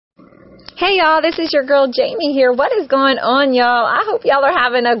Hey y'all, this is your girl Jamie here. What is going on, y'all? I hope y'all are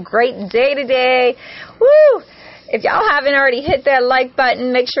having a great day today. Woo! If y'all haven't already hit that like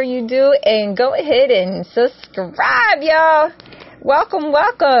button, make sure you do and go ahead and subscribe, y'all. Welcome,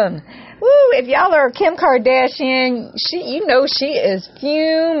 welcome. Woo! If y'all are Kim Kardashian, she is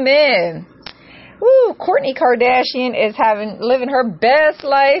fuming. Woo! Kourtney Kardashian is living her best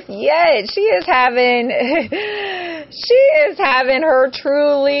life yet. She is having her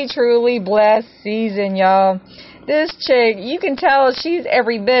truly blessed season, y'all. This chick, you can tell she's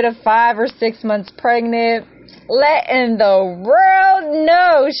every bit of 5 or 6 months pregnant, letting the world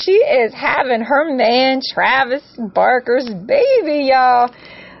know she is having her man Travis Barker's baby, y'all.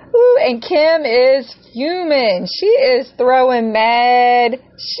 Ooh, and Kim is fuming. She is throwing mad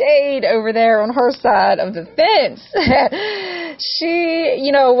shade over there on her side of the fence.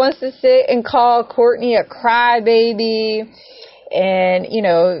 She, wants to sit and call Kourtney a crybaby and,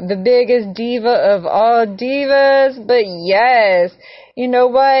 the biggest diva of all divas. But yes, you know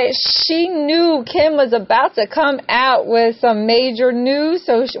what? She knew Kim was about to come out with some major news.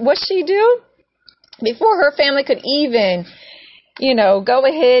 So what she do? Before her family could even go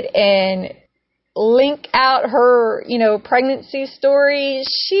ahead and link out her, pregnancy story,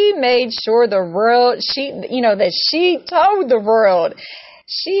 she made sure the world, that she told the world.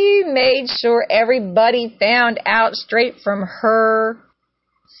 She made sure everybody found out straight from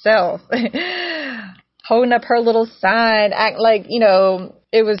herself. Holding up her little sign, act like,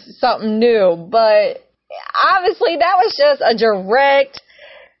 it was something new. But obviously that was just a direct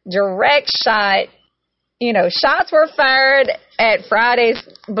shot. Shots were fired at Friday's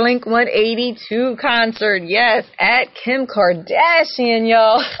Blink-182 concert. Yes, at Kim Kardashian,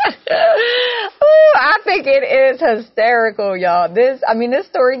 y'all. Ooh, I think it is hysterical, y'all. This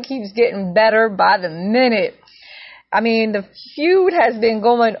story keeps getting better by the minute. The feud has been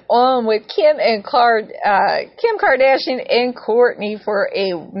going on with Kim Kardashian and Kourtney for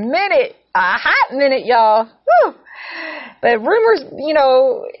a hot minute, y'all. Woo. But rumors,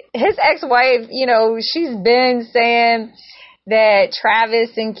 his ex-wife, she's been saying that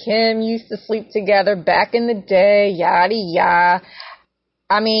Travis and Kim used to sleep together back in the day, yada yada.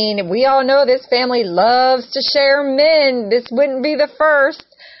 We all know this family loves to share men. This wouldn't be the first.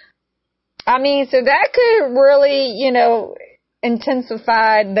 So that could really,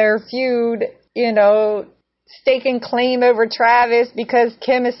 intensify their feud, staking claim over Travis because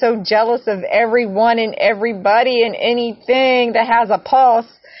Kim is so jealous of everyone and everybody and anything that has a pulse.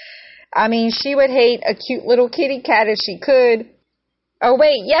 She would hate a cute little kitty cat if she could. Oh,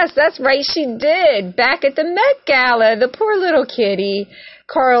 wait, yes, that's right, she did. Back at the Met Gala, the poor little kitty,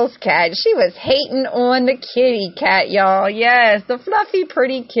 Carl's cat, she was hating on the kitty cat, y'all. Yes, the fluffy,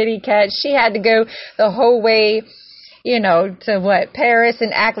 pretty kitty cat. She had to go the whole way to Paris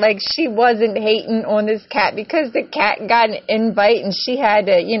and act like she wasn't hating on this cat because the cat got an invite and she had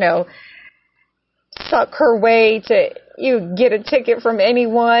to, suck her way to get a ticket from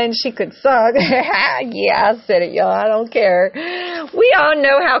anyone she could suck. Yeah, I said it, y'all. I don't care. We all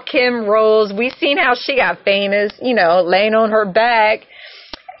know how Kim rolls. We've seen how she got famous, laying on her back,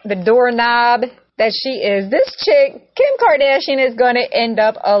 the doorknob that she is. This chick, Kim Kardashian, is going to end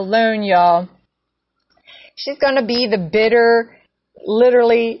up alone, y'all. She's going to be the bitter,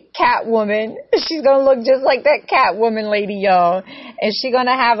 literally, Catwoman. She's going to look just like that Catwoman lady, y'all. And she's going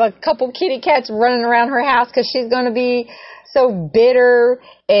to have a couple kitty cats running around her house because she's going to be so bitter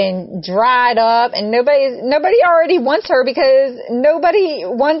and dried up. And nobody already wants her because nobody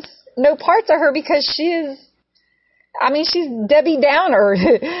wants no parts of her because she's Debbie Downer.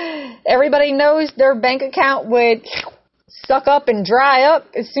 Everybody knows their bank account would suck up and dry up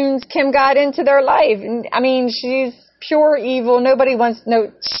as soon as Kim got into their life. And she's pure evil. Nobody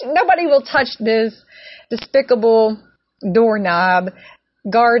will touch this despicable doorknob,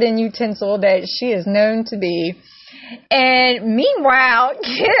 garden utensil that she is known to be. And meanwhile,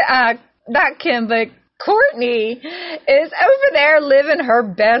 not Kim, but Kourtney is over there living her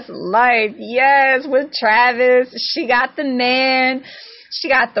best life. Yes, with Travis. She got the man. She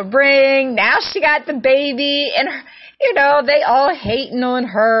got the ring. Now she got the baby. And they all hating on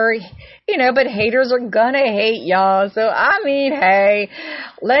her, but haters are gonna hate, y'all. So, hey,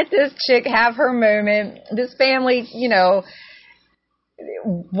 let this chick have her moment. This family,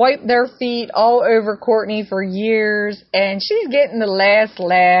 wiped their feet all over Kourtney for years, and she's getting the last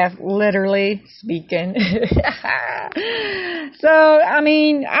laugh, literally speaking. So, I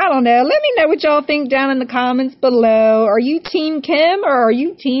don't know. Let me know what y'all think down in the comments below. Are you Team Kim or are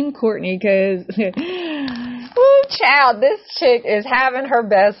you Team Kourtney? Because Woo, child, this chick is having her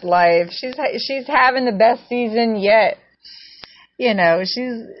best life. She's having the best season yet.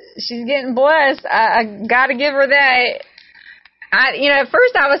 she's getting blessed. I gotta give her that. At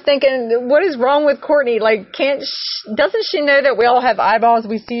first I was thinking, what is wrong with Kourtney? Like, doesn't she know that we all have eyeballs?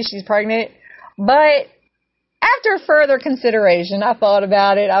 We see she's pregnant. But after further consideration, I thought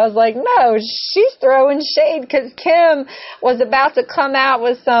about it. I was like, no, she's throwing shade because Kim was about to come out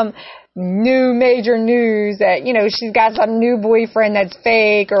with some new major news that, she's got some new boyfriend that's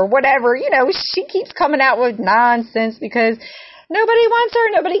fake or whatever. She keeps coming out with nonsense because nobody wants her.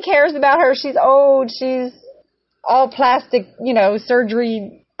 Nobody cares about her. She's old. She's all plastic,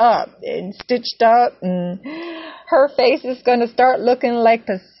 surgery up and stitched up, and her face is going to start looking like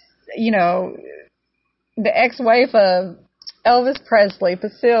the ex-wife of Elvis Presley,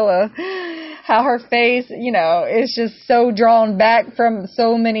 Priscilla. How her face, is just so drawn back from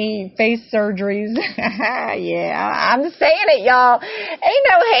so many face surgeries. Yeah, I'm just saying it, y'all. Ain't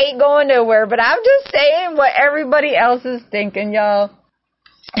no hate going nowhere, but I'm just saying what everybody else is thinking, y'all.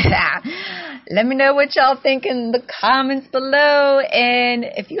 Let me know what y'all think in the comments below, and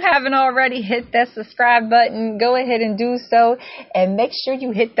if you haven't already, hit that subscribe button. Go ahead and do so, and make sure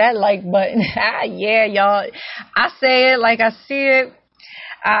you hit that like button. Yeah, y'all, I say it like I see it.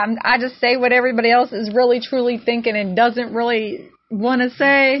 I just say what everybody else is really truly thinking and doesn't really want to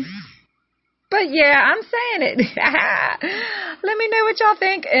say. But yeah, I'm saying it. Let me know what y'all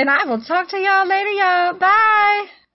think, and I will talk to y'all later, y'all. Bye.